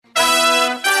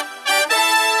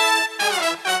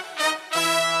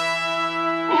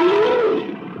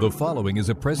The following is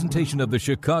a presentation of the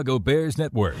Chicago Bears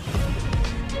Network.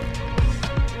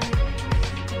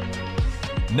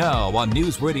 Now on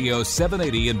News Radio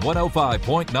 780 and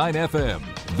 105.9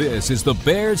 FM, this is the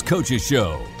Bears Coaches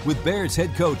Show with Bears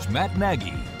head coach Matt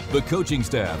Nagy, the coaching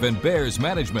staff, and Bears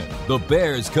management. The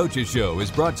Bears Coaches Show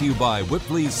is brought to you by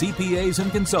Whipley CPAs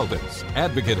and Consultants,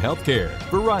 Advocate Healthcare,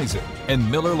 Verizon, and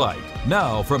Miller Lite.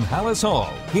 Now from Hallis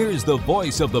Hall, here's the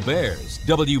voice of the Bears,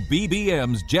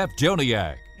 WBBM's Jeff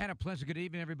Joniak. And a pleasant good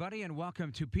evening, everybody, and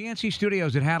welcome to PNC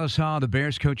Studios at Hallis Hall, the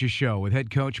Bears Coaches Show with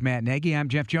head coach Matt Nagy. I'm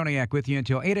Jeff Joniak with you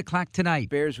until 8 o'clock tonight.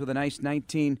 Bears with a nice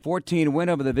 19-14 win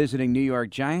over the visiting New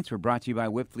York Giants. We're brought to you by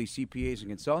Whipley CPAs and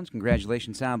Consultants.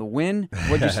 Congratulations on the win.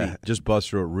 What'd you see? Just buzzed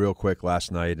through it real quick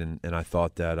last night, and I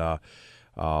thought that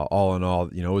all in all,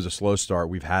 it was a slow start.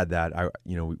 We've had that.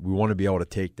 We want to be able to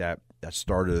take that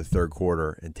start of the third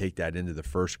quarter and take that into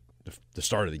the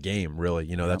start of the game,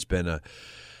 really. That's been a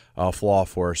flaw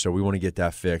for us, so we want to get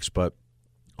that fixed. But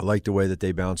I like the way that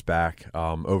they bounced back.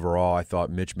 Overall, I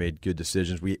thought Mitch made good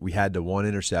decisions. We had the one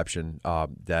interception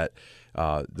that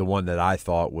the one that I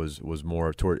thought was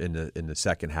more toward in the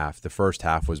second half. The first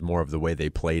half was more of the way they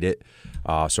played it,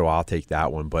 so I'll take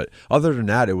that one. But other than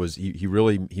that, it was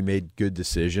he made good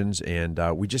decisions, and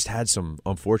we just had some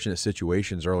unfortunate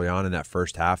situations early on in that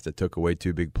first half that took away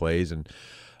two big plays, and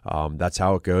that's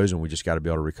how it goes, and we just got to be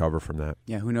able to recover from that.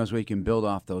 Yeah, who knows what you can build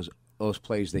off those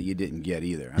plays that you didn't get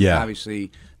either.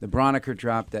 Obviously, the Broniker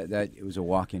drop, that it was a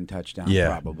walk-in touchdown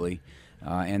probably,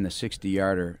 and the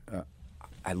 60-yarder,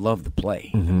 I love the play.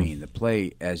 Mm-hmm. I mean, the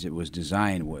play as it was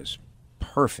designed was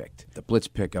perfect. The blitz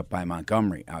pickup by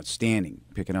Montgomery, outstanding,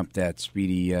 picking up that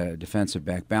speedy defensive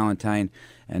back Ballantyne,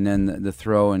 and then the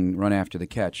throw and run after the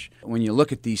catch. When you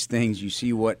look at these things, you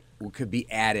see what could be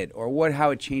added or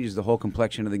how it changes the whole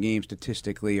complexion of the game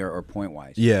statistically or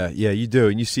point-wise. Yeah, you do,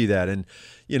 and you see that. And,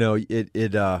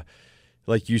 it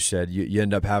like you said, you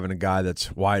end up having a guy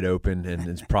that's wide open and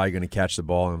is probably going to catch the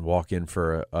ball and walk in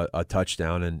for a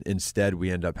touchdown, and instead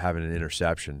we end up having an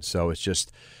interception. So it's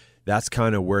just that's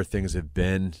kind of where things have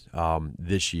been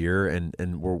this year,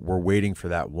 and we're waiting for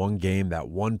that one game, that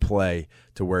one play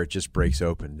to where it just breaks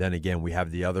open. Then again, we have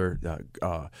the other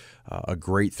a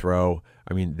great throw.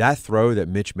 I mean, that throw that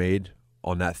Mitch made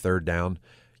on that third down,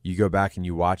 you go back and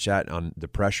you watch that on the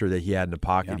pressure that he had in the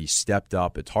pocket. Yeah. He stepped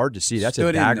up. It's hard to see. That's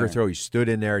a dagger throw. He stood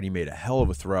in there and he made a hell of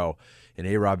a throw. And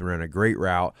A-Rob ran a great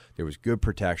route. There was good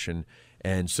protection.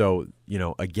 And so,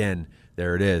 again,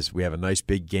 there it is. We have a nice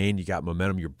big gain. You got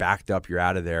momentum. You're backed up. You're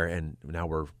out of there. And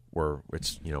now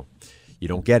it's you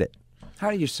don't get it. How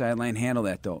do your sideline handle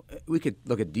that, though? We could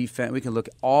look at defense. We can look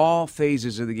at all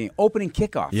phases of the game. Opening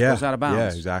kickoff goes out of bounds.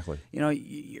 Yeah, exactly.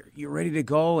 You're ready to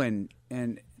go, and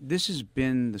this has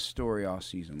been the story all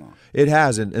season long. It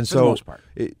has, and for so the most part.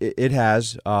 It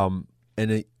has.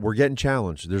 We're getting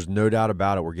challenged. There's no doubt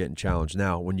about it. We're getting challenged.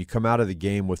 Now, when you come out of the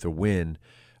game with a win,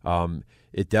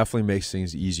 it definitely makes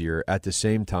things easier. At the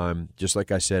same time, just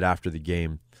like I said after the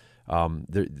game,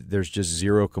 there's just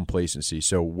zero complacency.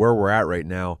 So where we're at right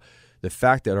now, the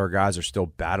fact that our guys are still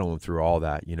battling through all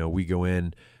that, we go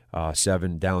in down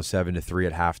 7-3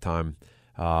 at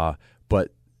halftime,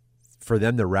 but for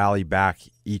them to rally back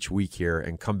each week here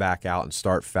and come back out and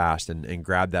start fast and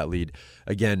grab that lead.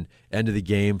 Again, end of the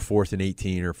game, 4th and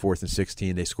 18 or 4th and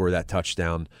 16, they score that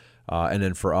touchdown. And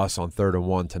then for us on 3rd and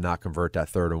 1 to not convert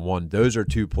that 3rd and 1, those are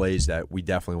two plays that we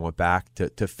definitely want back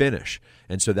to finish,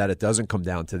 and so that it doesn't come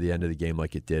down to the end of the game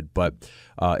like it did. But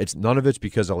none of it's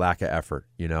because of lack of effort,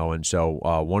 and so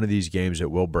one of these games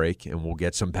it will break, and we'll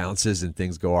get some bounces and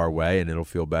things go our way, and it'll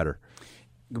feel better.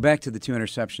 Go back to the two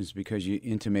interceptions because you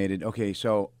intimated. Okay,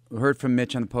 so we heard from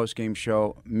Mitch on the postgame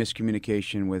show,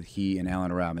 miscommunication with he and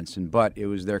Allen Robinson, but it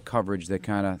was their coverage that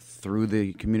kind of threw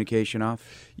the communication off?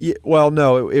 Yeah, well,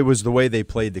 no, it was the way they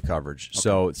played the coverage.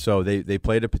 Okay. So they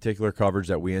played a particular coverage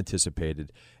that we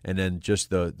anticipated, and then just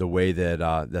the way that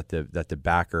the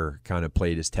backer kind of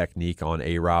played his technique on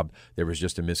A-Rob, there was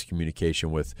just a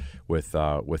miscommunication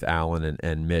with Allen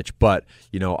and Mitch. But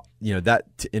that,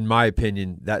 in my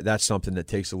opinion, that's something that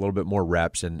takes a little bit more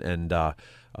reps, and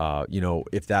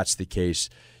if that's the case,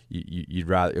 you'd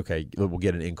rather, we'll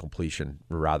get an incompletion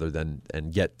rather than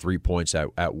and get 3 points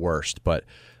at worst. But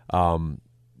and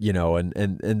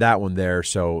that one there,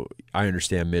 so I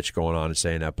understand Mitch going on and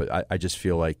saying that, but I just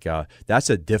feel like that's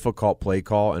a difficult play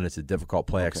call, and it's a difficult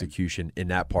play execution in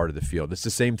that part of the field. It's the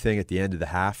same thing at the end of the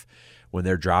half when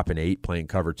they're dropping 8 playing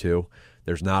cover 2,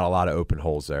 there's not a lot of open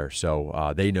holes there.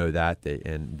 So they know that,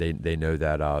 they know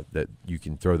that that you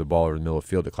can throw the ball over the middle of the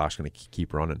field. The clock's going to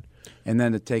keep running. And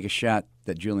then to take a shot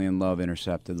that Julian Love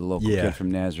intercepted, the local kid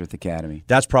from Nazareth Academy.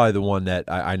 That's probably the one that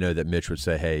I know that Mitch would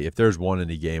say, hey, if there's one in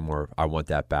the game where I want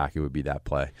that back, it would be that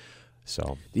play.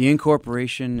 So the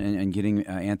incorporation and getting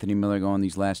Anthony Miller going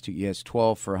these last 2 years,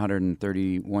 12 for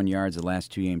 131 yards the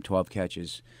last 2 games, 12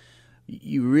 catches.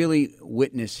 You really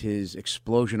witness his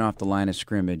explosion off the line of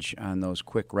scrimmage on those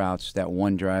quick routes. That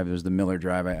one drive, it was the Miller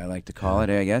drive, I like to call it,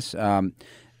 I guess.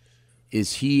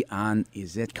 Is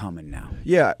it coming now?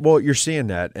 Yeah, well, you're seeing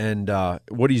that. And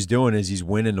what he's doing is he's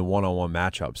winning the one-on-one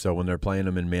matchup. So when they're playing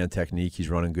him in man technique, he's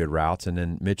running good routes. And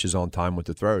then Mitch is on time with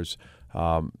the throws.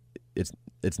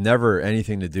 It's never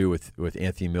anything to do with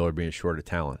Anthony Miller being short of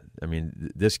talent. I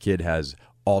mean, this kid he's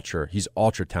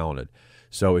ultra talented.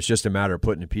 So it's just a matter of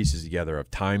putting the pieces together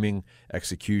of timing,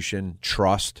 execution,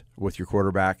 trust with your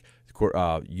quarterback,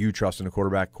 you trusting the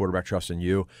quarterback trusting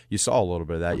you. You saw a little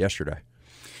bit of that yesterday.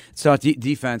 So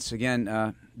defense, again,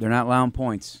 they're not allowing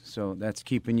points, so that's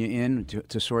keeping you in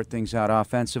to sort things out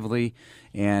offensively.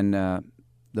 And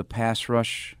the pass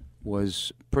rush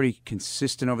was pretty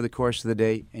consistent over the course of the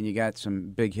day, and you got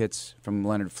some big hits from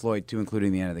Leonard Floyd, too,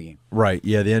 including the end of the game. Right,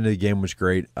 yeah, the end of the game was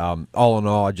great. All in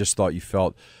all, I just thought you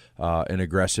felt an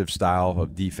aggressive style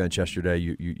of defense yesterday.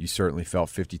 You certainly felt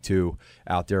 52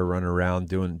 out there running around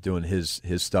doing his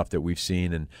stuff that we've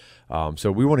seen, and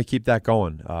so we want to keep that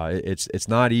going. It's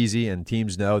not easy, and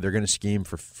teams know they're going to scheme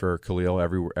for Khalil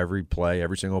every play,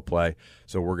 every single play.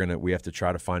 So we have to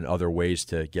try to find other ways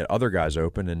to get other guys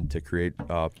open and to create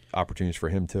opportunities for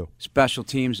him too. Special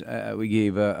teams, we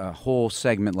gave a whole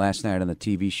segment last night on the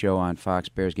TV show on Fox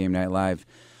Bears Game Night Live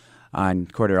on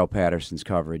Cordero Patterson's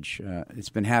coverage. It's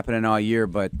been happening all year,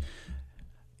 but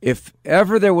if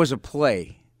ever there was a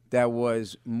play that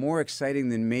was more exciting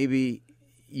than maybe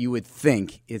you would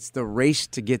think, it's the race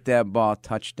to get that ball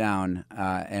touchdown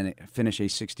and finish a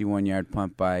 61-yard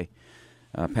punt by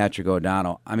Patrick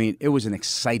O'Donnell. I mean, it was an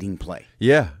exciting play.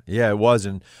 Yeah, it was,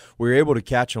 and we were able to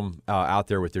catch them out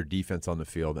there with their defense on the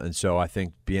field, and so I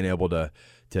think being able to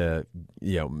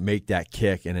make that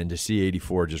kick and then to see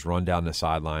 84 just run down the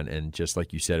sideline and just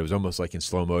like you said, it was almost like in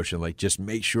slow motion, like just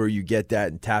make sure you get that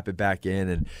and tap it back in,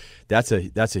 and that's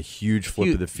a huge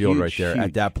flip of the field right there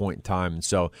at that point in time. And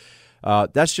so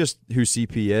that's just who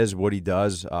CP is, what he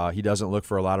does. He doesn't look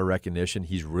for a lot of recognition.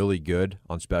 He's really good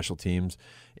on special teams,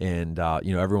 and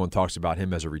everyone talks about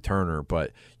him as a returner,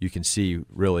 but you can see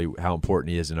really how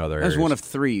important he is in other areas. That was one of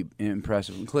 3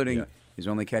 impressive, including his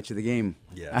only catch of the game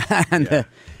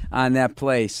on that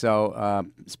play. So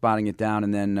spotting it down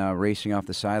and then racing off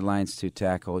the sidelines to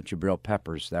tackle Jabril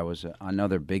Peppers. That was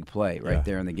another big play right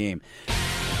there in the game.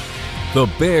 The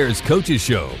Bears Coaches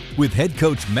Show with head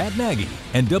coach Matt Nagy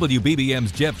and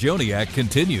WBBM's Jeff Joniak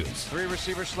continues. 3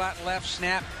 receiver slot left,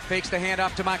 snap, fakes the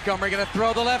handoff to Montgomery, going to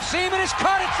throw the left seam, and it's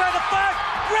caught inside the 5.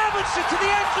 Robinson to the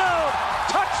end zone.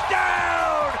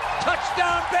 Touchdown!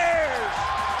 Touchdown Bears!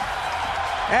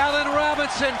 Allen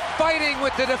Robinson fighting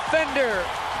with the defender,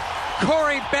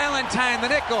 Corey Ballantyne, the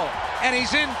nickel, and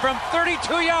he's in from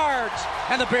 32 yards,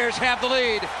 and the Bears have the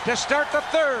lead to start the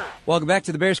third. Welcome back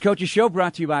to the Bears Coaches Show,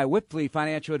 brought to you by Whipley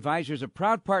Financial Advisors, a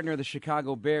proud partner of the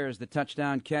Chicago Bears. The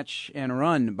touchdown catch and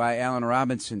run by Allen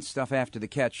Robinson, stuff after the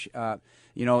catch.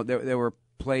 There were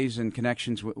plays and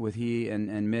connections with he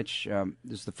and Mitch.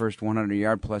 This is the first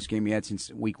 100-yard-plus game he had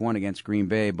since Week 1 against Green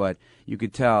Bay, but you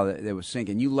could tell that it was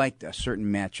sinking. You liked a certain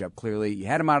matchup, clearly. You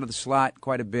had him out of the slot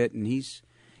quite a bit, and he's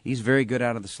very good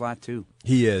out of the slot, too.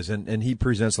 He is, and he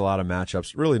presents a lot of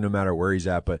matchups, really no matter where he's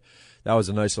at, but that was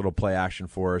a nice little play action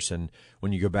for us, and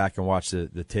when you go back and watch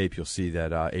the tape, you'll see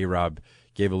that A-Rob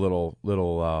gave a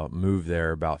little move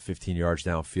there about 15 yards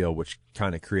downfield, which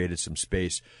kind of created some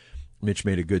space. Mitch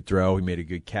made a good throw. He made a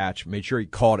good catch. Made sure he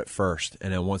caught it first.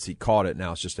 And then once he caught it,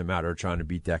 now it's just a matter of trying to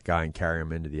beat that guy and carry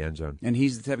him into the end zone. And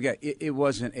he's the type of guy. It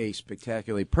wasn't a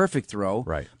spectacularly perfect throw.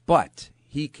 Right. But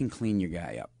he can clean your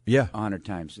guy up. Yeah. 100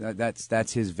 times.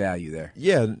 That's his value there.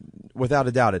 Yeah, without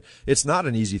a doubt. It's not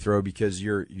an easy throw because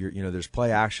you're there's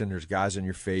play action, there's guys in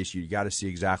your face. You got to see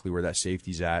exactly where that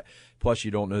safety's at. Plus, you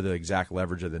don't know the exact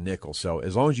leverage of the nickel. So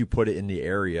as long as you put it in the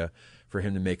area for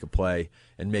him to make a play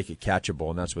and make it catchable,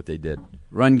 and that's what they did.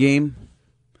 Run game,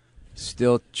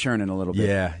 still churning a little bit.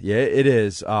 Yeah, it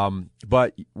is.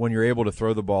 But when you're able to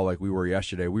throw the ball like we were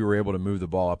yesterday, we were able to move the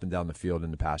ball up and down the field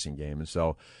in the passing game. And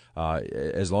so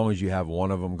as long as you have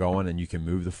one of them going and you can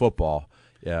move the football,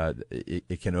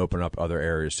 it can open up other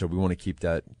areas. So we want to keep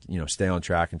that, stay on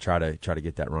track and try to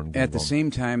get that run game At the going.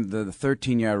 same time, the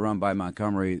 13-yard run by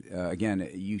Montgomery, again,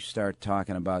 you start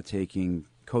talking about taking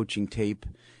coaching tape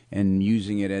and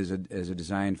using it as a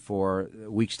design for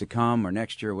weeks to come or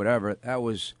next year or whatever. That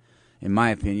was, in my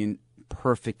opinion,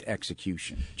 perfect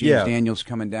execution. James Daniels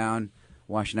coming down,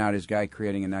 washing out his guy,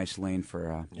 creating a nice lane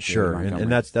for sure, and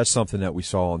that's something that we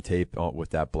saw on tape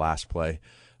with that blast play.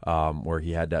 Where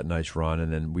he had that nice run,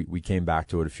 and then we came back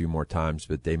to it a few more times,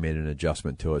 but they made an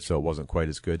adjustment to it, so it wasn't quite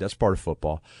as good. That's part of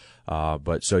football.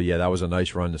 That was a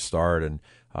nice run to start, and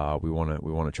we want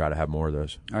to try to have more of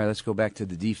those. All right, let's go back to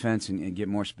the defense and get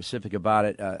more specific about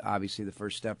it. Obviously, the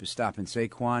first step is stopping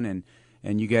Saquon,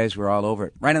 and you guys were all over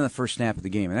it right on the first snap of the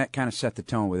game, and that kind of set the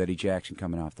tone with Eddie Jackson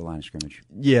coming off the line of scrimmage.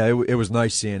 Yeah, it was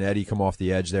nice seeing Eddie come off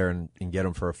the edge there and get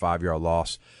him for a 5-yard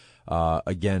loss.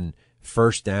 Again,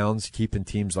 first downs, keeping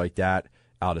teams like that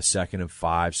out of 2nd and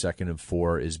 5, 2nd and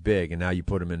 4 is big. And now you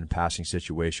put them in a passing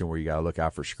situation where you got to look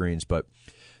out for screens. But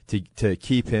to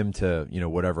keep him to,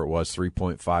 whatever it was,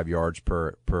 3.5 yards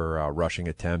per rushing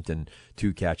attempt and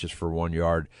 2 catches for 1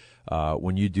 yard,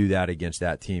 when you do that against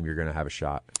that team, you're going to have a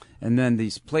shot. And then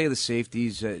these play of the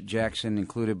safeties, Jackson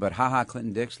included, but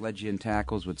Clinton Dix led you in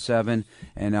tackles with 7,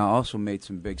 and also made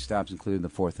some big stops, including the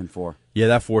 4th and 4. Yeah,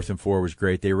 that 4th and 4 was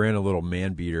great. They ran a little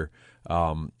man beater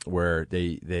where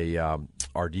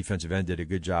our defensive end did a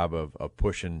good job of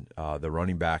pushing the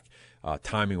running back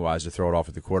timing-wise to throw it off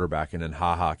at the quarterback, and then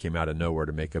came out of nowhere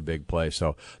to make a big play.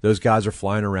 So those guys are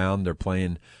flying around. They're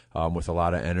playing with a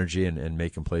lot of energy and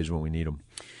making plays when we need them.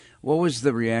 What was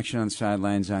the reaction on the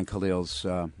sidelines on Khalil's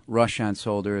rush on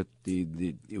Solder?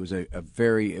 It was a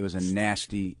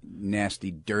nasty,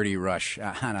 dirty rush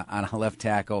on a left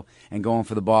tackle and going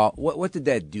for the ball. What did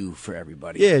that do for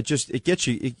everybody? Yeah, it gets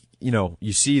you.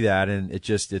 You see that, and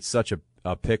it's such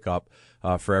a pickup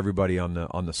for everybody on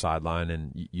the sideline,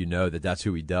 and you know that's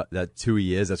who he does. That's who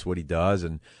he is. That's what he does.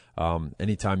 And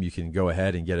anytime you can go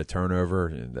ahead and get a turnover,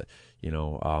 and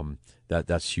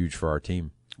that's huge for our team.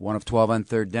 1 of 12 on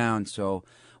third down. So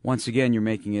once again, you're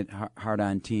making it hard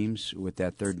on teams with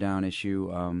that third down issue.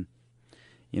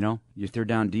 Your third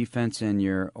down defense and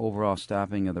your overall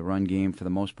stopping of the run game for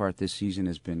the most part this season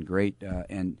has been great.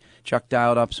 And Chuck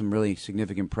dialed up some really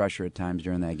significant pressure at times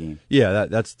during that game. Yeah,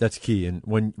 that's key. And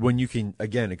when you can,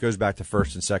 again, it goes back to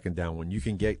first and second down. When you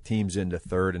can get teams into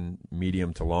third and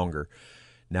medium to longer,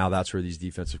 now that's where these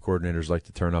defensive coordinators like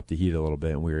to turn up the heat a little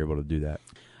bit, and we were able to do that.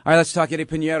 All right, let's talk Eddie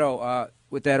Piñeiro.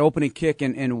 With that opening kick,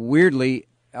 and weirdly,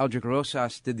 Eldrick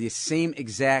Rosas did the same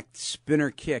exact spinner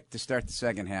kick to start the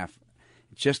second half.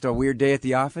 Just a weird day at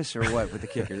the office, or what, with the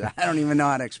kickers? I don't even know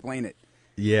how to explain it.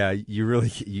 Yeah, you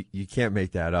really you can't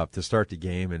make that up. To start the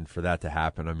game and for that to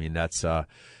happen, I mean, that's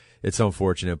it's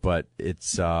unfortunate, but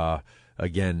it's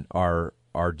again, our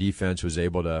defense was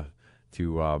able to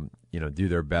do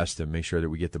their best to make sure that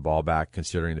we get the ball back,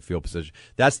 considering the field position.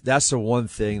 That's the one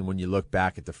thing when you look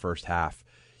back at the first half.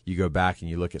 You go back and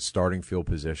you look at starting field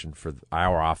position for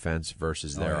our offense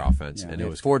versus their offense, and it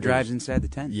was 4 drives inside the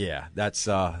 10. Yeah, that's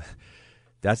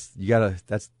you gotta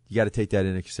take that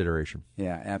into consideration.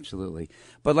 Yeah, absolutely.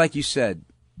 But like you said,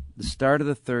 the start of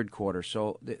the third quarter.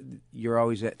 So you're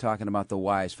always talking about the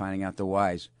whys, finding out the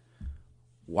whys.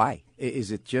 Why? Is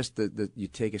it just that you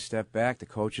take a step back? The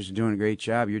coaches are doing a great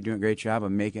job. You're doing a great job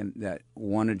of making that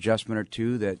one adjustment or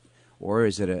two that. Or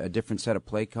is it a different set of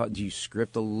play calls? Do you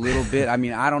script a little bit? I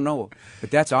mean, I don't know,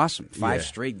 but that's awesome. 5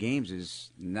 straight games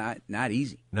is not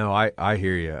easy. No, I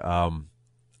hear you. I'll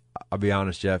be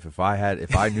honest, Jeff. If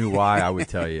I knew why, I would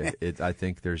tell you. I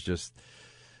think I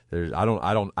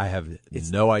have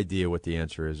no idea what the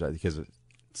answer is because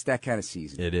it's that kind of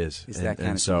season. It is. It's that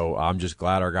kind of season. So I'm just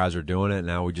glad our guys are doing it.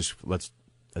 Now we just let's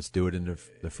do it in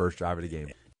the first drive of the game.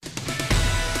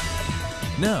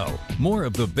 Now, more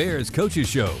of the Bears Coaches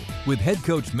Show with head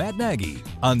coach Matt Nagy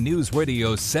on News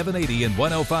Radio 780 and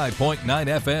 105.9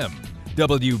 FM,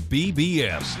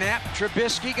 WBBM. Snap,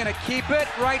 Trubisky going to keep it.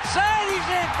 Right side, he's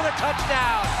in for the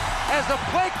touchdown. As the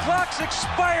play clock's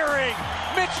expiring,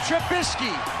 Mitch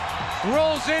Trubisky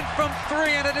rolls in from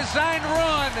 3 on a design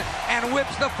run and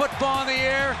whips the football in the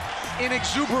air in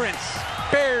exuberance.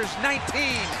 Bears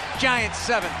 19, Giants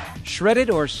 7. Shredded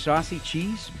or saucy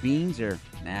cheese, beans, or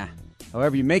nah.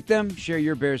 However you make them, share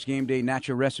your Bears Game Day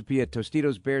nacho recipe at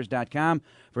TostitosBears.com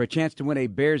for a chance to win a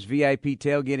Bears VIP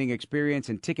tailgating experience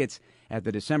and tickets at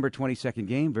the December 22nd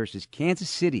game versus Kansas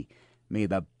City. May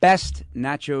the best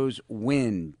nachos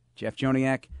win. Jeff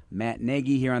Joniak, Matt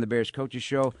Nagy here on the Bears Coaches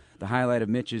Show. The highlight of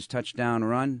Mitch's touchdown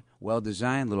run,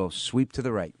 well-designed, little sweep to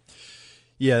the right.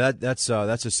 Yeah, that's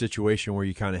a situation where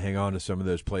you kind of hang on to some of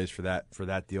those plays for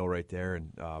that deal right there.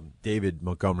 And David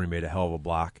Montgomery made a hell of a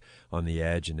block on the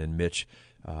edge, and then Mitch,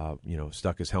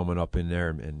 stuck his helmet up in there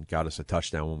and got us a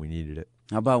touchdown when we needed it.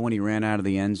 How about when he ran out of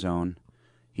the end zone?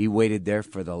 He waited there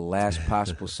for the last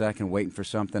possible second, waiting for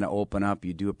something to open up.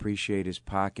 You do appreciate his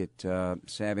pocket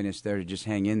savviness there to just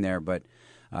hang in there, but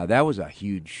that was a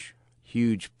huge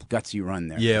gutsy run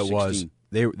there. Yeah, it was.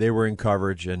 They were in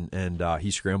coverage, and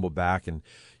he scrambled back, and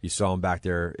you saw him back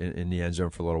there in the end zone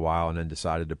for a little while, and then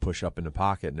decided to push up in the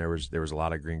pocket, and there was a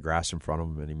lot of green grass in front of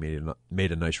him, and he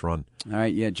made a nice run. All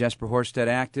right, yeah, Jesper Horsted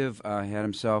active, had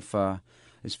himself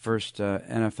his first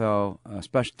NFL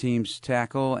special teams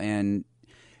tackle, and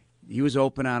he was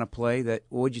open on a play. What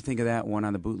would you think of that one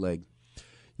on the bootleg?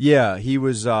 Yeah, he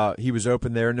was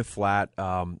open there in the flat.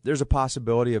 There's a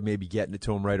possibility of maybe getting it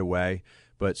to him right away,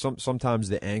 but sometimes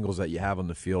the angles that you have on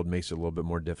the field makes it a little bit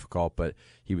more difficult. But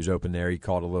he was open there. He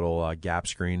called a little gap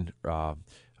screen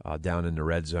down in the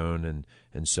red zone,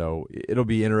 and so it'll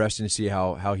be interesting to see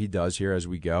how he does here as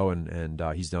we go, and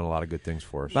he's done a lot of good things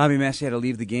for us. Bobby Massey had to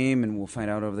leave the game, and we'll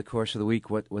find out over the course of the week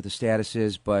what the status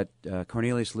is. But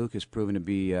Cornelius Luke has proven to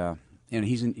be,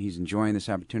 he's enjoying this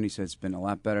opportunity. So it's been a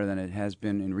lot better than it has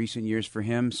been in recent years for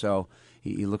him. So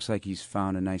he looks like he's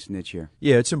found a nice niche here.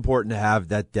 Yeah, it's important to have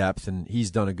that depth, and he's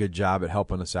done a good job at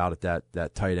helping us out at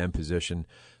that tight end position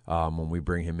when we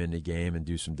bring him in the game and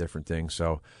do some different things.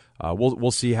 So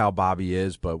we'll see how Bobby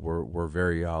is, but we're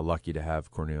very lucky to have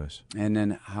Cornelius. And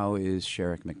then how is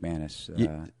Sherrick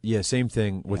McManus? Yeah, same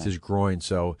thing with his groin.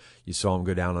 So you saw him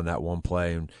go down on that one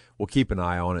play, and we'll keep an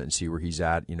eye on it and see where he's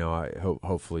at.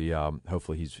 Hopefully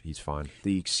he's fine.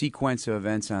 The sequence of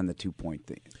events on the 2-point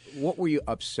thing. What were you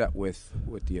upset with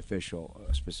the official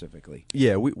specifically?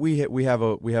 Yeah, we have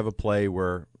a play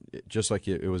where, just like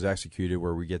it was executed,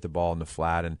 where we get the ball in the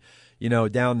flat, and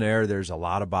down there's a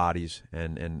lot of bodies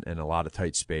and a lot of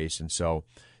tight space, and so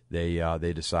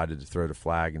they decided to throw the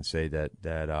flag and say that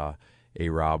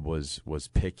A-Rob was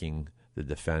picking the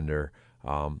defender.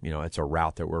 It's a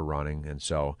route that we're running, and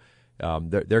so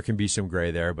there can be some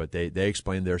gray there, but they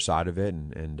explained their side of it,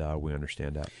 and we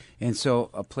understand that. And so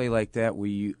a play like that,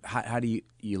 how do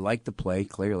you like the play?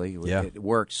 Clearly, it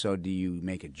works. So do you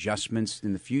make adjustments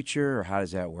in the future, or how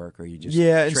does that work, or you just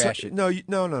trash it? No, you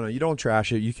don't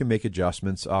trash it. You can make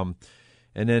adjustments, and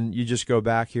then you just go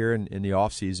back here in the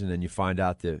off season, and you find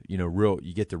out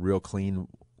you get the real clean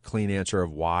answer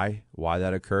of why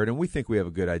that occurred, and we think we have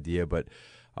a good idea, but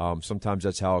sometimes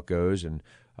that's how it goes, and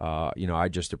I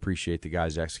just appreciate the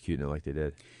guys executing it like they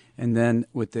did. And then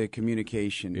with the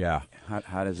communication,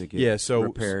 how does it get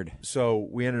repaired? So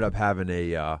we ended up having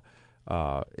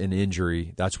an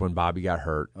injury. That's when Bobby got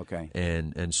hurt. Okay.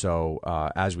 And so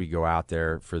as we go out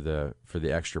there for the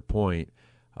extra point,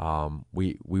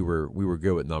 we were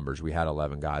good with numbers. We had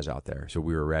 11 guys out there, so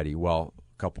we were ready. Well,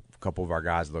 a couple of our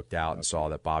guys looked out and saw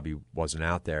that Bobby wasn't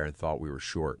out there and thought we were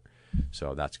short.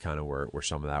 So that's kind of where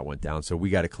some of that went down. So we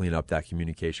got to clean up that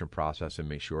communication process and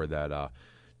make sure that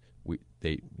we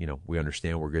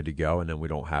understand we're good to go, and then we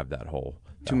don't have that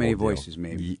too many voices,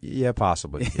 maybe. Yeah,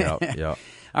 possibly. Yeah.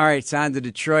 All right, it's on to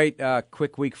Detroit.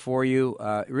 Quick week for you.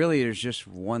 Really, there's just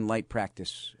one light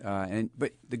practice,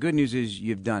 but the good news is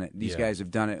you've done it. These guys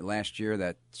have done it last year.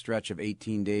 That stretch of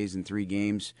 18 days and 3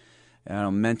 games.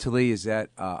 Mentally, is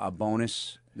that a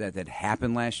bonus? That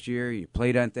happened last year. You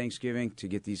played on Thanksgiving to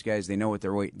get these guys. They know what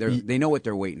they're waiting. They know what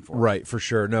they're waiting for. Right, for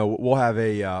sure. No, we'll have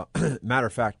a matter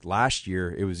of fact. Last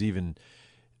year, it was even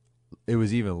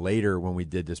later when we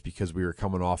did this because we were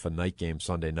coming off a night game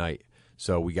Sunday night.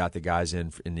 So we got the guys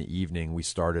in the evening. We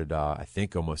started, I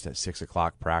think, almost at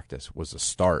 6:00 practice was the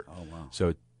start. Oh wow!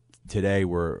 So today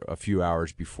we're a few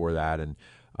hours before that, and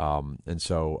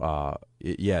so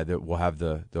we'll have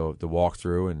the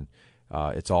walkthrough and.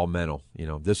 It's all mental.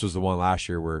 This was the one last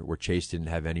year where Chase didn't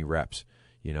have any reps.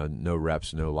 No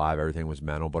reps, no live. Everything was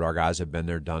mental. But our guys have been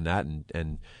there, done that,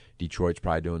 and Detroit's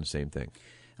probably doing the same thing.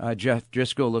 Jeff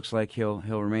Driscoll looks like he'll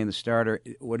remain the starter.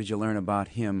 What did you learn about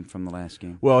him from the last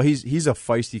game? Well, he's a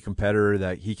feisty competitor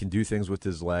that he can do things with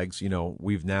his legs. He's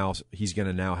going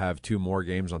to now have 2 more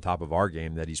games on top of our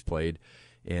game that he's played.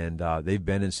 And they've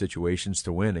been in situations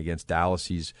to win against Dallas.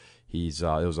 It was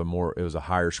a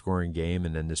higher scoring game,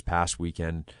 and then this past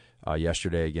weekend,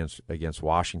 yesterday against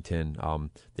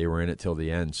Washington, they were in it till the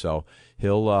end. So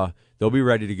they'll be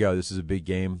ready to go. This is a big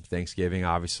game, Thanksgiving,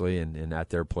 obviously, and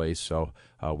at their place. So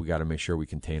we got to make sure we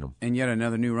contain them. And yet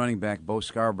another new running back, Bo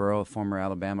Scarborough, former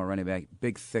Alabama running back,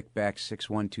 big thick back,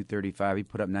 6'1", 235. He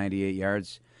put up 98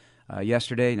 yards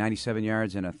yesterday, 97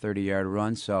 yards and a 30-yard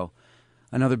run. So.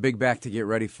 another big back to get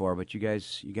ready for, but you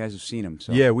guys have seen him.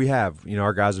 So. Yeah, we have.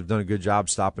 Our guys have done a good job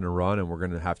stopping a run, and we're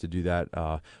going to have to do that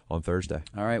on Thursday.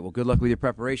 All right. Well, good luck with your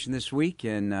preparation this week,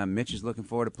 and Mitch is looking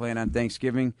forward to playing on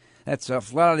Thanksgiving. That's a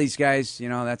lot of these guys.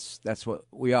 That's what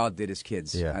we all did as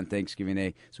kids on Thanksgiving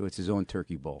Day. So it's his own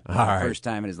turkey bowl. All right. First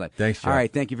time in his life. Thanks, Joe. All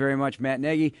right. Thank you very much, Matt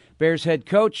Nagy, Bears head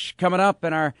coach. Coming up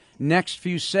in our next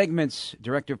few segments,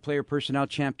 Director of Player Personnel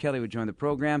Champ Kelly will join the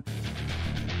program.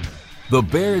 The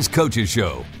Bears Coaches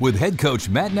Show with head coach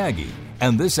Matt Nagy,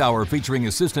 and this hour featuring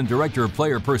Assistant Director of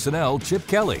Player Personnel Chip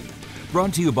Kelly.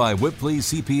 Brought to you by Whipley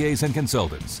CPAs and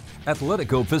Consultants,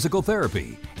 Athletico Physical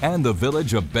Therapy, and the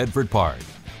Village of Bedford Park.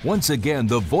 Once again,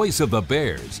 the voice of the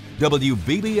Bears,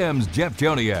 WBBM's Jeff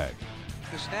Joniak.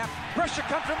 The snap, pressure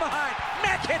comes from behind.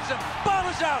 Mack hits him. Ball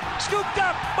is out. Scooped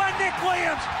up by Nick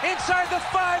Williams inside the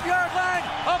 5-yard line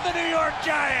of the New York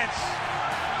Giants.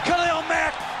 Khalil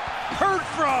Mack, heard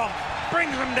from,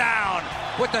 brings him down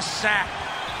with the sack.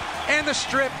 And the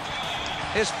strip,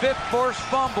 his 5th forced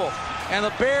fumble. And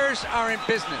the Bears are in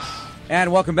business.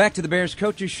 And welcome back to the Bears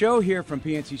Coaches Show here from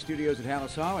PNC Studios at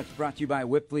Hallis Hall. It's brought to you by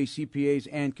Whipley CPAs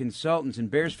and Consultants. And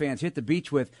Bears fans, hit the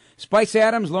beach with Spice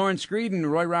Adams, Lauren Screeden,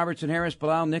 Roy Robertson Harris,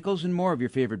 Bilal Nichols, and more of your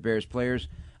favorite Bears players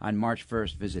on March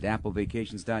 1st. Visit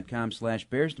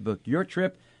applevacations.com/Bears to book your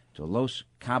trip to Los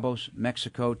Cabos,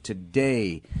 Mexico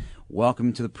today.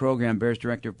 Welcome to the program, Bears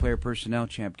Director of Player Personnel,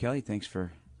 Champ Kelly. Thanks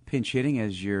for pinch hitting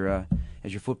as your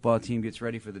football team gets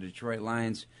ready for the Detroit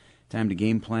Lions. Time to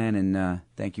game plan, and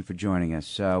thank you for joining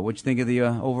us. What'd you think of the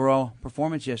overall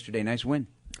performance yesterday? Nice win.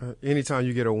 Anytime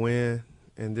you get a win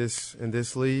in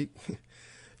this league,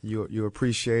 you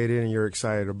appreciate it and you're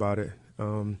excited about it.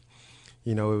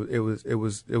 It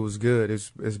was good.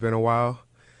 It's been a while,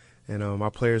 and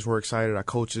our players were excited. Our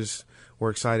coaches were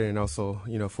excited, and also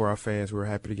for our fans, we were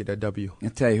happy to get that W. I'll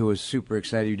tell you who was super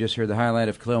excited. You just heard the highlight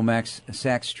of Khalil Mack's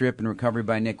sack strip and recovery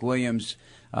by Nick Williams.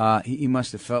 He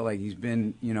must have felt like he's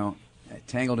been,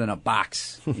 tangled in a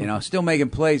box. Still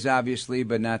making plays, obviously,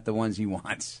 but not the ones he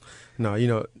wants.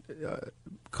 No,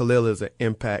 Khalil is an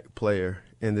impact player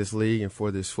in this league and for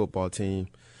this football team.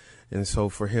 And so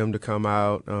for him to come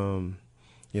out,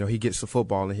 he gets the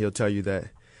football and he'll tell you that.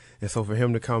 And so for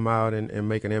him to come out and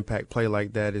make an impact play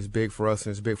like that is big for us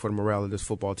and it's big for the morale of this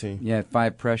football team. Yeah,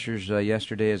 5 pressures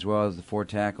yesterday as well as the 4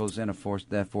 tackles and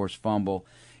that forced fumble.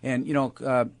 And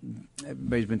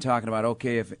everybody's been talking about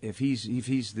if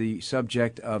he's the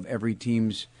subject of every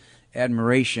team's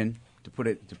admiration, to put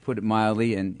it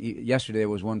mildly. And yesterday there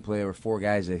was one play where 4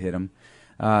 guys that hit him.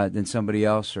 Then somebody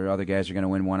else or other guys are going to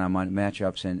win one-on-one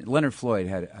matchups. And Leonard Floyd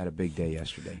had a big day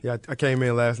yesterday. Yeah, I came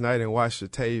in last night and watched the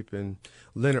tape, and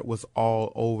Leonard was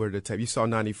all over the tape. You saw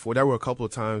 94. There were a couple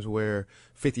of times where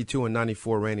 52 and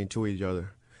 94 ran into each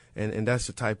other. And that's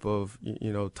the type of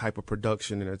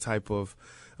production and a type of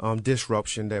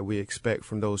disruption that we expect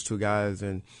from those 2 guys.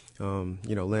 And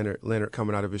Leonard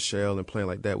coming out of his shell and playing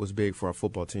like that was big for our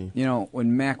football team.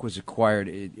 When Mack was acquired,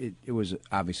 it was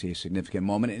obviously a significant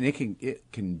moment, and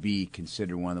it can be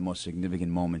considered one of the most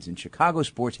significant moments in Chicago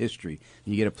sports history.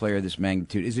 You get a player of this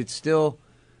magnitude. Is it still?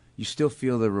 You still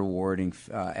feel the rewarding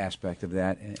aspect of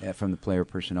that from the player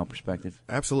personnel perspective?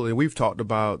 Absolutely. We've talked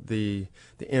about the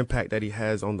impact that he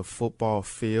has on the football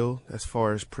field as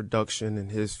far as production and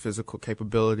his physical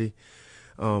capability,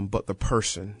 but the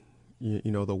person,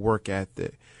 the work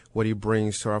ethic, what he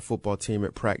brings to our football team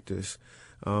at practice,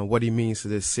 what he means to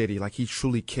this city. Like, he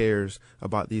truly cares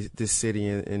about this city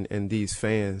and these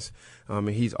fans, and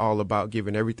he's all about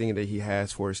giving everything that he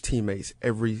has for his teammates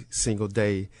every single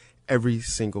day, every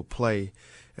single play.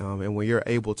 And when you're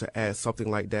able to add something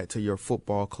like that to your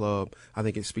football club, I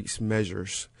think it speaks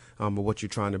measures of what you're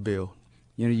trying to build.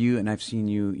 You and I've seen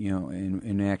you,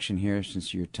 in action here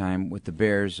since your time with the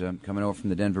Bears, coming over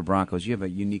from the Denver Broncos. You have a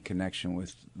unique connection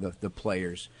with the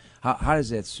players. How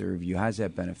does that serve you? How does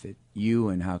that benefit you,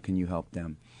 and how can you help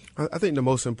them? I think the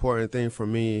most important thing for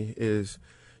me is,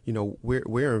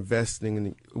 we're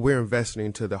investing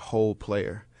into the whole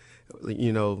player.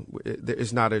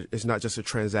 It's not just a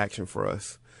transaction for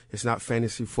us. It's not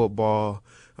fantasy football.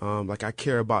 I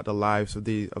care about the lives of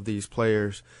these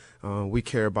players. We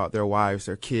care about their wives,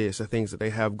 their kids, the things that they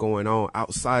have going on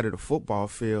outside of the football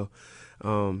field.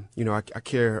 I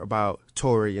care about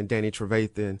Torrey and Danny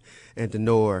Trevathan and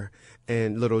Denor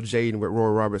and little Jaden with Roy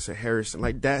Robertson Harrison.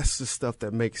 Like, that's the stuff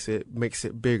that makes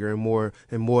it bigger and more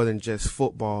than just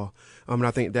football. And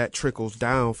I think that trickles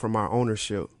down from our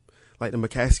ownership. Like, the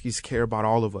McCaskies care about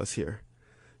all of us here.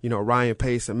 Ryan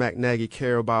Pace and Matt Nagy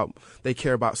care about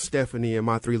Stephanie and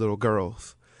my 3 little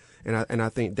girls. And I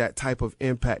think that type of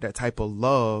impact, that type of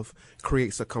love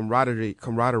creates a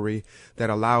camaraderie that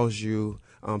allows you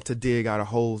to dig out of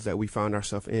holes that we found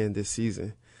ourselves in this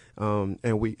season.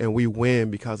 And we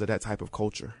win because of that type of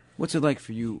culture. What's it like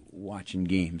for you watching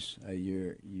games?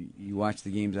 You watch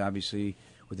the games obviously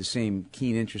with the same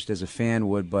keen interest as a fan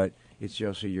would, but it's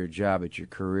also your job, it's your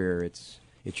career, it's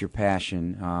your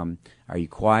passion. Are you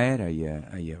quiet? Are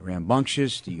you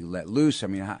rambunctious? Do you let loose? I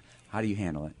mean, how do you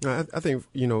handle it? I think,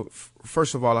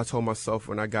 first of all, I told myself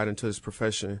when I got into this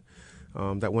profession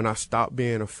that when I stopped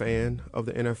being a fan of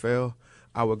the NFL,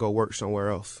 I would go work somewhere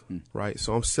else, right?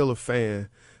 So I'm still a fan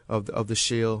of the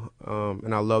Shield,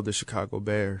 and I love the Chicago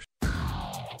Bears.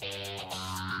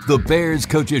 The Bears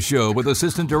Coaches Show with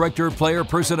Assistant Director of Player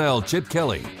Personnel Chip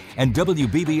Kelly and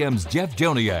WBBM's Jeff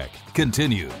Joniak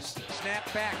continues.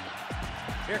 Snap back.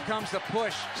 Here comes the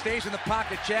push. Stays in the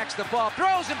pocket, jacks the ball,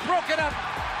 throws and broken up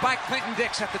by Clinton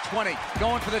Dix at the 20.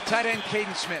 Going for the tight end,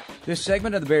 Caden Smith. This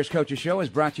segment of the Bears Coaches Show is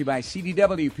brought to you by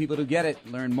CDW. People who get it.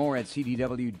 Learn more at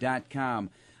CDW.com.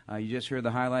 You just heard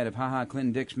the highlight of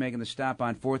Clinton Dix making the stop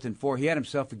on 4th and 4. He had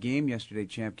himself a game yesterday,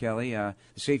 Champ Kelly. The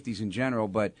safeties in general,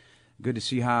 but good to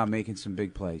see making some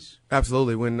big plays.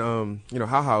 Absolutely. When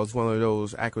was one of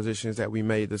those acquisitions that we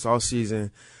made this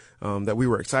offseason that we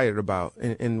were excited about,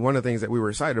 and one of the things that we were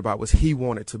excited about was he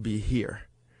wanted to be here,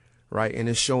 right? And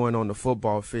it's showing on the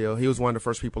football field. He was one of the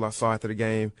first people I saw after the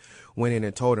game, went in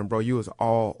and told him, "Bro, you was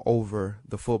all over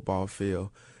the football field,"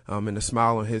 and the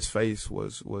smile on his face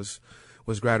was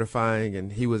gratifying,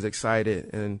 and he was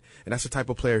excited, and that's the type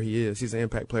of player he is. He's an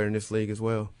impact player in this league as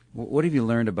well. What have you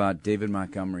learned about David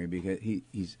Montgomery? Because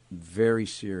he's very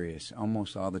serious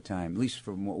almost all the time, at least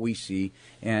from what we see,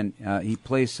 and he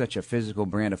plays such a physical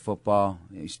brand of football.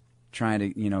 He's trying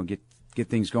to get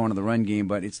things going in the run game,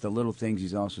 but it's the little things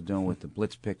he's also doing with the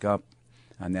blitz pickup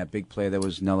on that big play that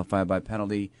was nullified by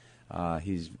penalty.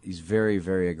 He's very,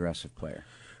 very aggressive player.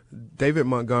 David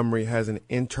Montgomery has an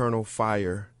internal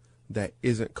fire that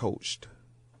isn't coached,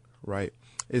 right?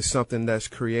 It's something that's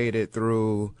created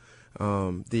through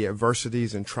the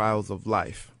adversities and trials of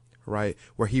life, right,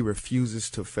 where he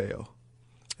refuses to fail.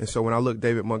 And so when I look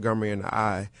David Montgomery in the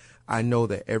eye, I know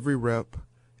that every rep,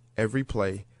 every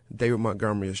play, David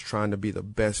Montgomery is trying to be the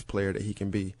best player that he can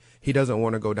be. He doesn't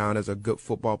want to go down as a good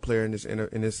football player in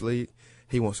this league.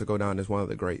 He wants to go down as one of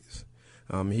the greats.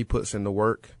 He puts in the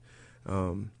work.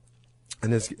 And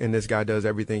this guy does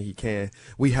everything he can.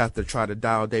 We have to try to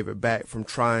dial David back from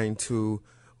trying to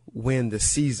win the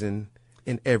season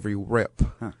in every rep,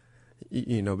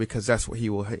 because that's what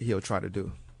he'll try to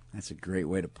do. That's a great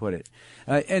way to put it.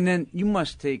 And then you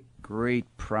must take great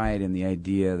pride in the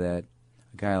idea that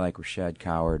a guy like Rashad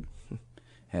Coward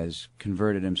has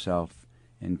converted himself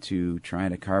into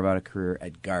trying to carve out a career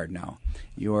at guard now.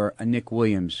 You're a Nick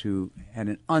Williams who had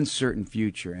an uncertain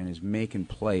future and is making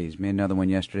plays. Made another one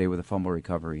yesterday with a fumble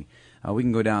recovery. We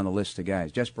can go down the list of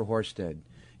guys. Jesper Horsted,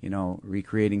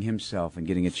 recreating himself and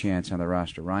getting a chance on the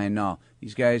roster. Ryan Nall.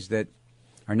 These guys that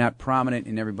are not prominent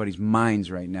in everybody's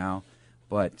minds right now,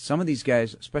 but some of these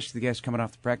guys, especially the guys coming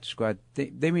off the practice squad,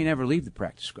 they may never leave the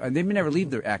practice squad. They may never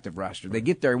leave their active roster. They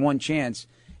get their one chance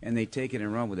and they take it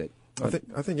and run with it.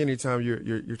 I think anytime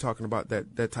you're talking about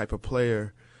that type of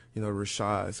player,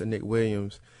 Rashad and Nick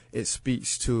Williams, it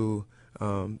speaks to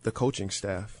the coaching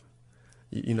staff.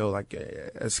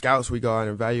 As scouts, we go out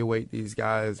and evaluate these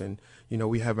guys, and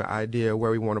we have an idea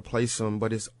where we want to place them.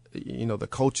 But it's the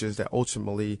coaches that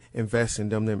ultimately invest in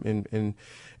them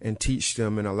and teach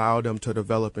them and allow them to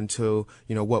develop into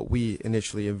what we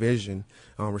initially envisioned.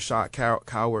 Rashad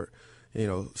Coward,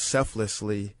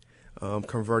 selflessly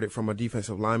converted from a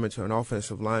defensive lineman to an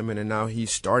offensive lineman, and now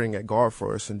he's starting at guard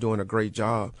for us and doing a great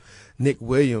job. Nick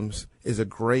Williams is a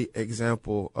great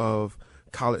example of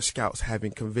college scouts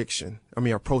having conviction.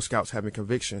 Our pro scouts having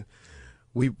conviction.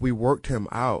 We worked him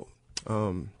out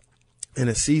in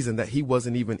a season that he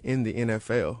wasn't even in the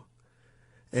NFL.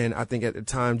 And I think at the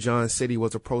time John City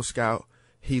was a pro scout.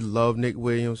 He loved Nick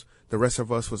Williams. The rest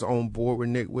of us was on board with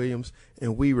Nick Williams,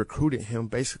 and we recruited him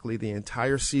basically the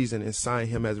entire season and signed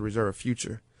him as a reserve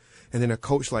future. And then a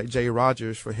coach like Jay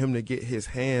Rogers, for him to get his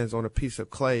hands on a piece of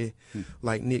clay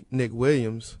like Nick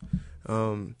Williams,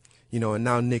 and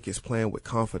now Nick is playing with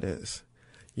confidence.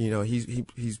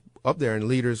 He's up there in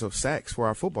leaders of sacks for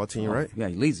our football team, right? Yeah,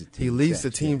 he leads the team. He leads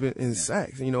the team in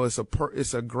sacks.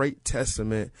 It's a great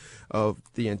testament of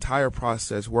the entire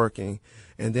process working,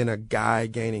 and then a guy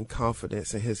gaining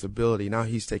confidence in his ability. Now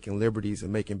he's taking liberties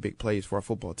and making big plays for our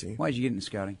football team. Why did you get into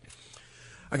scouting?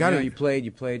 I got it. You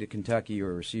played at Kentucky. You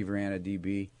were a receiver and a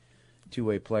DB.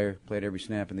 two-way player, played every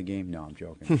snap in the game? No, I'm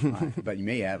joking. But you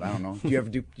may have. I don't know.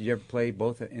 Did you ever play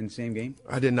both in the same game?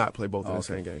 I did not play both in the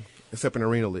same game, except in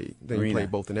Arena League. Then you play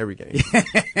both in every game.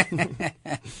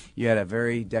 You had a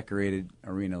very decorated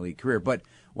Arena League career. But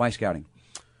why scouting?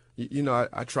 You know,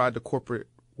 I tried the corporate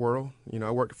world. You know,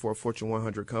 I worked for a Fortune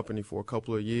 100 company for a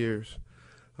couple of years.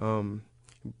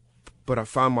 But I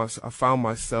found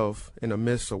myself in the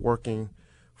midst of working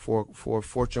for a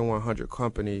Fortune 100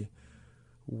 company,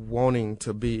 wanting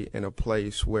to be in a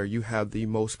place where you have the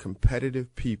most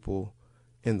competitive people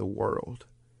in the world.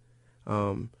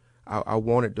 I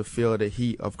wanted to feel the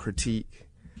heat of critique.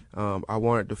 I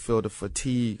wanted to feel the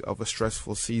fatigue of a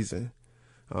stressful season,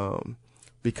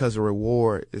 because the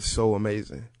reward is so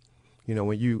amazing. You know,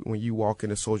 when you walk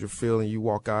into Soldier Field and you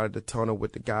walk out of the tunnel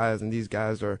with the guys, and these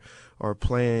guys are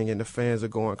playing and the fans are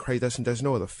going crazy. There's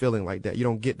no other feeling like that. You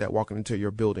don't get that walking into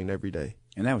your building every day.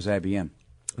 And that was IBM.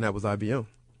 And that was IBM.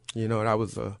 You know, and I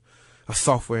was a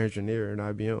software engineer in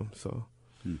IBM. So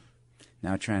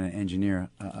now trying to engineer,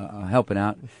 helping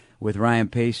out with Ryan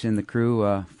Pace and the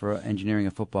crew for engineering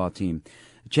a football team.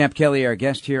 Champ Kelly, our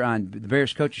guest here on the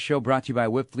Bears Coaches Show, brought to you by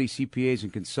Whipley CPAs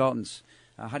and Consultants.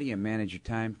 How do you manage your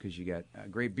time? Because you got a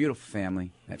great, beautiful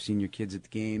family. I've seen your kids at the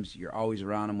games. You're always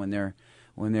around them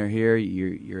when they're here.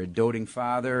 You're a doting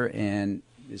father, and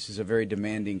this is a very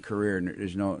demanding career. And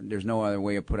there's no other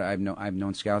way to put it. I've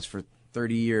known scouts for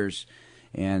 30 years,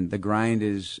 and the grind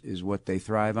is what they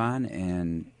thrive on,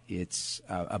 and it's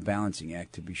a balancing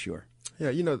act, to be sure. Yeah,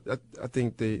 you know, I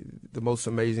think the most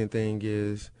amazing thing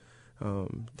is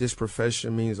this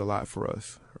profession means a lot for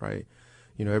us, right?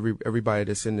 You know, everybody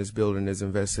that's in this building is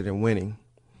invested in winning,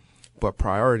 but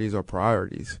priorities are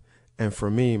priorities. And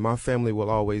for me, my family will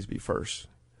always be first,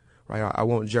 right? I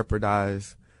won't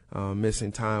jeopardize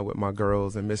missing time with my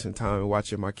girls and missing time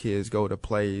watching my kids go to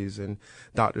plays and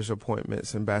doctor's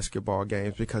appointments and basketball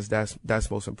games, because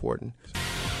that's most important.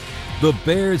 The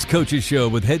Bears Coaches Show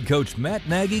with head coach Matt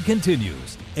Nagy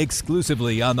continues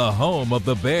exclusively on the home of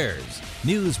the Bears,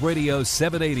 News Radio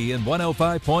 780 and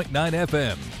 105.9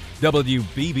 FM.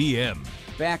 WBBM.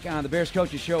 Back on the Bears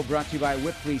Coaches Show, brought to you by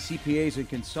Whipley CPAs and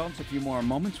Consultants. A few more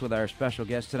moments with our special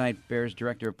guest tonight, Bears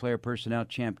Director of Player Personnel,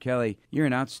 Champ Kelly. You're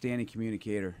an outstanding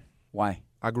communicator. Why?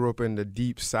 I grew up in the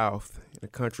deep South, in a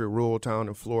country rural town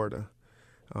in Florida,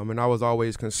 and I was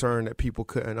always concerned that people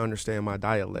couldn't understand my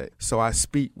dialect. So I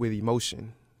speak with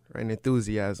emotion and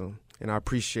enthusiasm, and I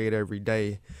appreciate every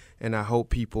day, and I hope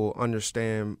people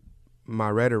understand my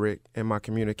rhetoric and my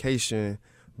communication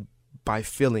by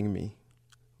feeling me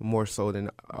more so than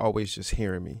always just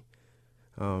hearing me.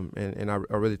 And I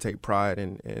really take pride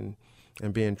in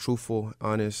being truthful,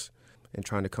 honest, and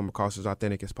trying to come across as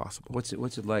authentic as possible. What's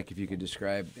it like, if you could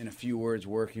describe in a few words,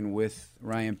 working with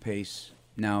Ryan Pace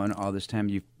now and all this time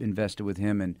you've invested with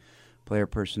him and player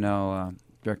personnel,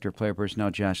 Director of Player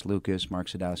Personnel, Josh Lucas, Mark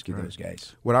Sadowski, right. Those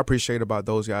guys. What I appreciate about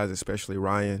those guys, especially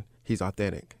Ryan, he's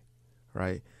authentic,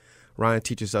 right? Ryan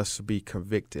teaches us to be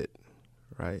convicted,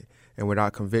 right? And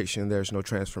without conviction, there's no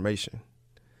transformation.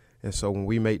 And so when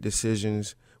we make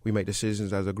decisions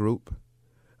as a group.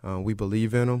 We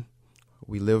believe in them,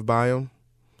 we live by them,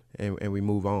 and we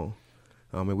move on.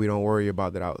 And we don't worry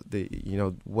about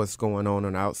what's going on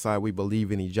the outside. We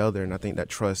believe in each other, and I think that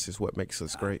trust is what makes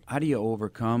us great. How do you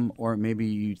overcome, or maybe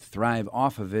you thrive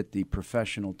off of it, the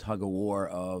professional tug-of-war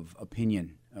of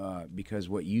opinion? Because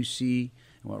what you see,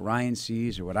 what Ryan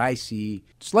sees, or what I see,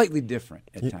 slightly different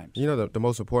at times. You know, the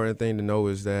most important thing to know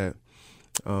is that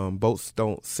boats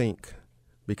don't sink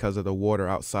because of the water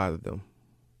outside of them.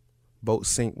 Boats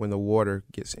sink when the water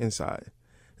gets inside.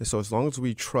 And so as long as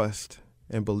we trust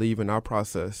and believe in our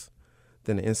process,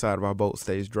 then the inside of our boat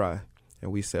stays dry,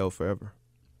 and we sail forever.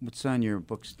 What's on your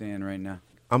book stand right now?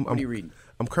 What are you reading?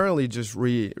 I'm currently just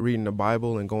reading the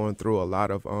Bible and going through a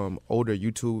lot of older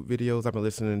YouTube videos. I've been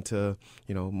listening to,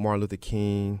 Martin Luther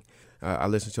King. I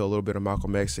listened to a little bit of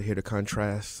Malcolm X to hear the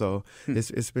contrast. So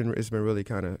it's been really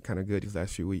kind of good these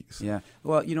last few weeks. Yeah.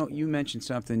 Well, you mentioned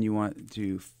something. You want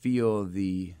to feel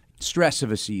the stress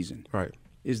of a season. Right.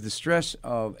 Is the stress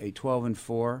of a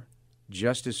 12-4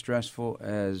 just as stressful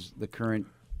as the current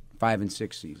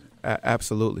 5-6 season?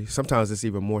 Absolutely. Sometimes it's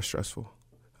even more stressful.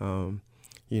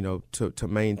 To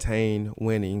maintain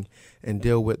winning and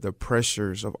deal with the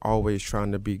pressures of always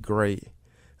trying to be great.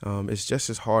 It's just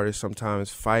as hard as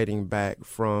sometimes fighting back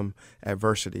from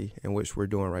adversity, in which we're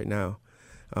doing right now.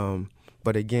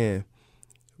 But again,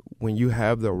 when you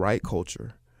have the right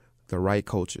culture, the right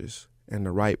coaches, and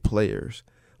the right players,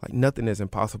 like nothing is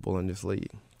impossible in this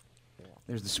league.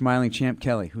 There's the smiling Champ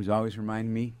Kelly, who's always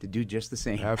reminding me to do just the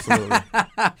same. Absolutely.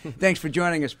 Thanks for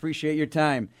joining us. Appreciate your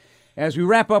time. As we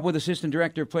wrap up with Assistant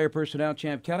Director of Player Personnel,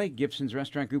 Champ Kelly, Gibson's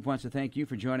Restaurant Group wants to thank you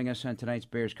for joining us on tonight's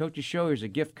Bears Coaches Show. Here's a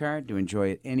gift card to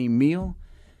enjoy at any meal,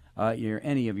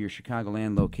 any of your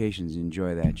Chicagoland locations.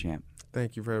 Enjoy that, Champ.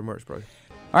 Thank you very much, brother.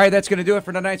 All right, that's going to do it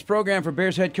for tonight's program. For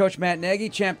Bears head coach Matt Nagy,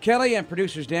 Champ Kelly, and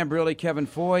producers Dan Brilli, Kevin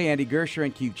Foy, Andy Gersher,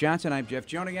 and Keith Johnson, I'm Jeff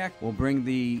Joniak. We'll bring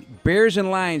the Bears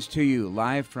and Lions to you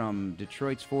live from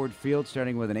Detroit's Ford Field,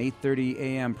 starting with an 8:30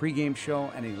 a.m. pregame show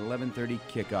and an 11:30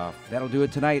 kickoff. That'll do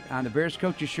it tonight on the Bears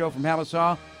Coaches Show from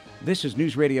Halisaw. This is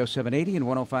News Radio 780 and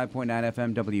 105.9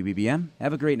 FM WBBM.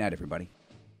 Have a great night, everybody.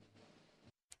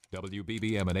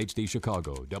 WBBM and HD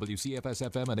Chicago, WCFS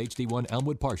FM and HD1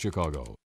 Elmwood Park, Chicago.